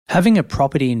Having a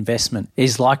property investment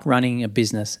is like running a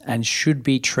business and should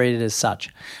be treated as such.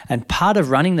 And part of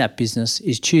running that business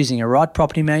is choosing a right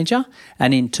property manager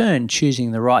and in turn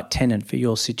choosing the right tenant for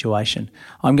your situation.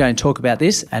 I'm going to talk about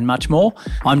this and much more.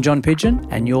 I'm John Pidgeon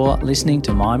and you're listening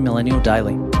to My Millennial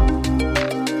Daily.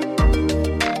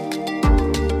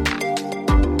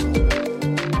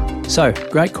 So,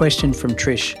 great question from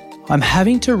Trish. I'm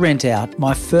having to rent out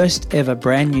my first ever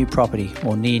brand new property,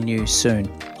 or near new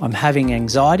soon. I'm having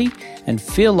anxiety and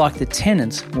feel like the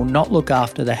tenants will not look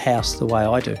after the house the way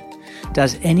I do.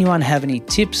 Does anyone have any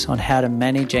tips on how to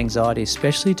manage anxiety,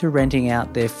 especially to renting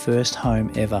out their first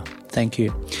home ever? Thank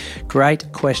you.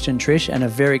 Great question, Trish, and a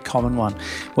very common one.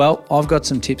 Well, I've got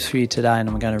some tips for you today and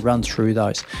I'm going to run through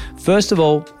those. First of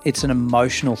all, it's an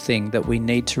emotional thing that we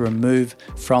need to remove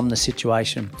from the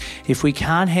situation. If we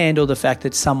can't handle the fact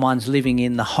that someone's living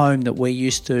in the home that we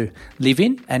used to live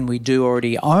in and we do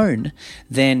already own,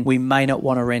 then we may not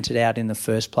want to rent it out in the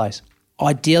first place.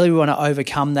 Ideally, we want to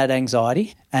overcome that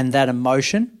anxiety and that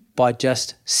emotion by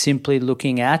just simply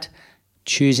looking at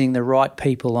choosing the right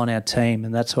people on our team,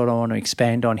 and that's what I want to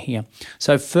expand on here.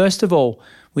 So first of all,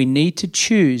 we need to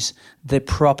choose the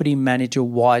property manager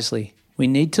wisely. We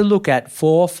need to look at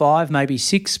 4, 5, maybe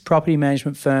 6 property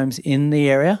management firms in the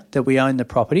area that we own the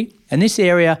property, and this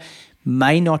area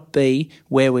may not be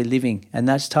where we're living, and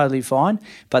that's totally fine,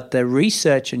 but the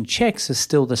research and checks are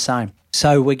still the same.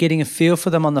 So we're getting a feel for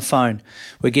them on the phone.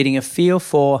 We're getting a feel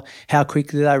for how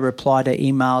quickly they reply to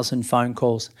emails and phone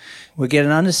calls. We get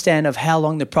an understanding of how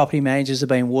long the property managers have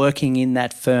been working in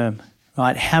that firm,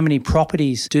 right? How many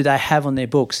properties do they have on their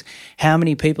books? How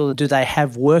many people do they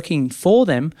have working for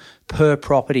them per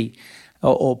property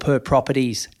or per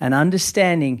properties? And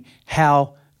understanding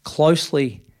how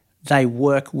closely they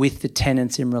work with the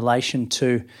tenants in relation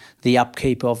to the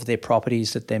upkeep of their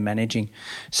properties that they're managing.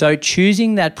 So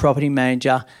choosing that property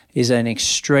manager is an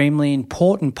extremely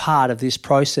important part of this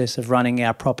process of running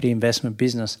our property investment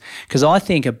business, because I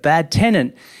think a bad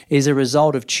tenant is a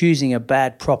result of choosing a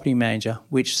bad property manager,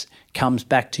 which comes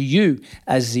back to you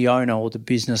as the owner or the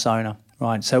business owner.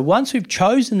 Right. So once we've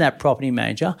chosen that property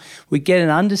manager, we get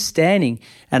an understanding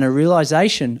and a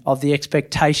realization of the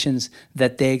expectations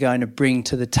that they're going to bring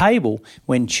to the table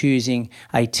when choosing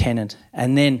a tenant.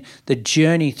 And then the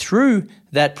journey through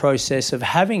that process of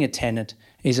having a tenant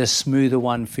is a smoother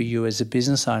one for you as a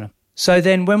business owner. So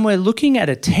then when we're looking at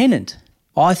a tenant,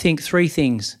 I think 3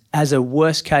 things as a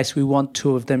worst case we want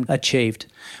 2 of them achieved.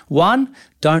 1,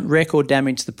 don't wreck or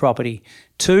damage the property.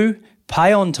 2,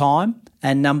 pay on time.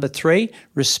 And number 3,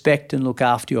 respect and look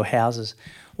after your houses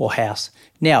or house.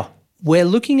 Now, we're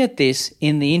looking at this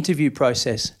in the interview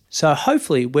process. So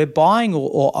hopefully we're buying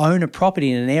or own a property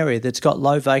in an area that's got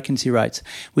low vacancy rates,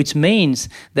 which means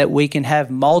that we can have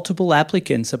multiple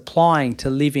applicants applying to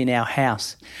live in our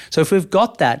house. So if we've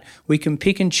got that, we can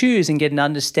pick and choose and get an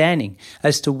understanding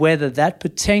as to whether that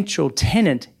potential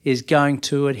tenant is going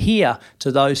to adhere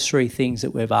to those 3 things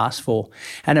that we've asked for.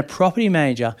 And a property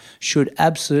manager should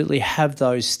absolutely have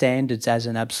those standards as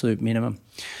an absolute minimum.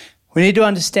 We need to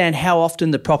understand how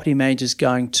often the property manager is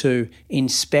going to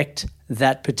inspect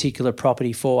that particular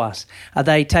property for us. Are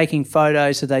they taking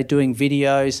photos? Are they doing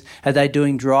videos? Are they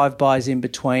doing drive-bys in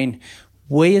between?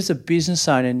 We as a business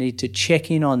owner need to check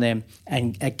in on them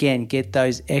and again get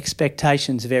those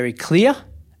expectations very clear,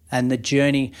 and the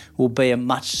journey will be a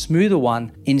much smoother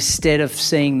one instead of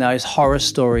seeing those horror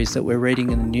stories that we're reading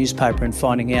in the newspaper and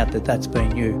finding out that that's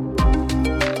been you.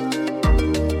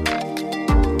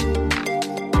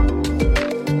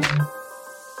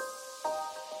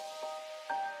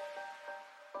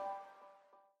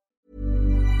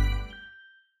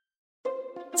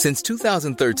 Since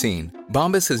 2013,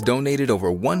 Bombas has donated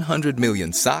over 100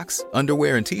 million socks,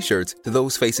 underwear, and T-shirts to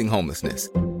those facing homelessness.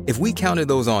 If we counted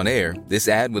those on air, this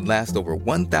ad would last over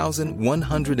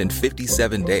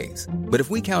 1,157 days. But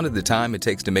if we counted the time it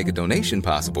takes to make a donation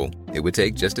possible, it would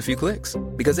take just a few clicks.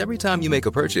 Because every time you make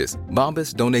a purchase,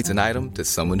 Bombas donates an item to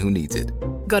someone who needs it.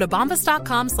 Go to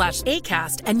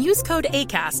bombas.com/ACAST and use code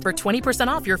ACAST for 20%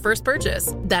 off your first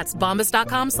purchase. That's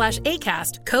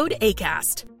bombas.com/ACAST, code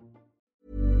ACAST.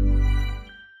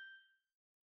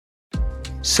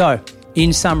 So,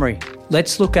 in summary,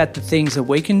 let's look at the things that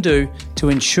we can do to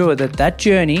ensure that that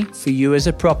journey for you as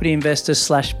a property investor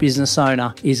 / business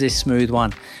owner is a smooth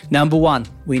one. Number 1,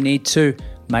 we need to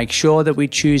make sure that we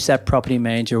choose that property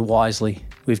manager wisely.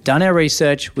 We've done our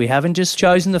research. We haven't just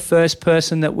chosen the first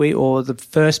person or the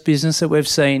first business that we've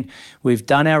seen. We've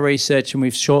done our research and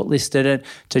we've shortlisted it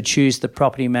to choose the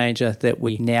property manager that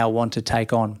we now want to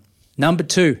take on. Number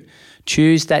 2,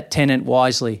 choose that tenant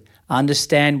wisely.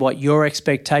 understand what your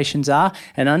expectations are,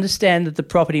 and understand that the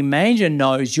property manager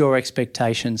knows your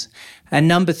expectations. And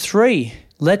number 3,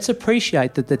 let's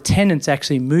appreciate that the tenant's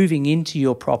actually moving into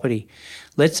your property.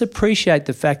 Let's appreciate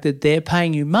the fact that they're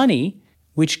paying you money,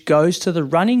 which goes to the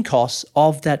running costs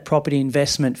of that property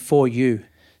investment for you.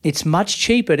 It's much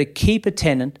cheaper to keep a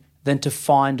tenant than to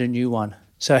find a new one.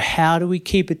 So how do we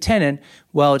keep a tenant?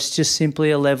 Well, it's just simply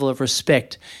a level of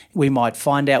respect. We might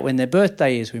find out when their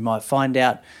birthday is. We might find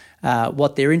out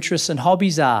what their interests and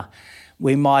hobbies are.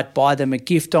 We might buy them a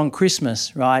gift on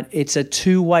Christmas, right? It's a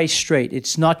two-way street.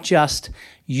 It's not just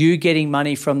you getting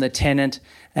money from the tenant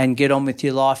and get on with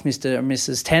your life, Mr. and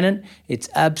Mrs. Tenant. It's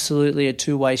absolutely a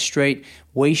two-way street.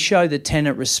 We show the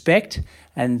tenant respect,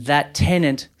 and that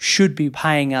tenant should be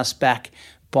paying us back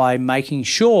by making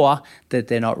sure that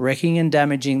they're not wrecking and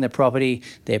damaging the property,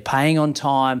 they're paying on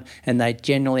time, and they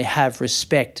generally have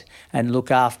respect and look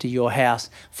after your house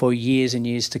for years and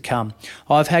years to come.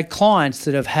 I've had clients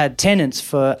that have had tenants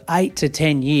for 8 to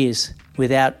 10 years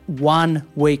without 1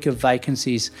 week of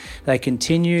vacancies. They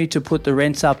continue to put the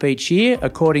rents up each year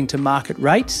according to market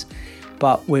rates,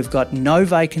 but we've got no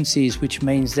vacancies, which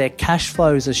means their cash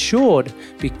flow is assured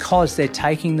because they're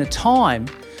taking the time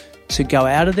to go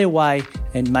out of their way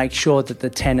and make sure that the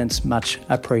tenant's much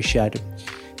appreciated.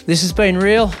 This has been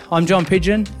Real. I'm John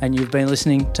Pidgeon, and you've been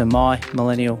listening to My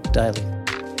Millennial Daily.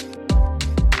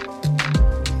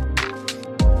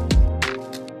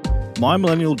 My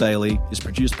Millennial Daily is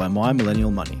produced by My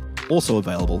Millennial Money, also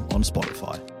available on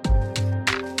Spotify.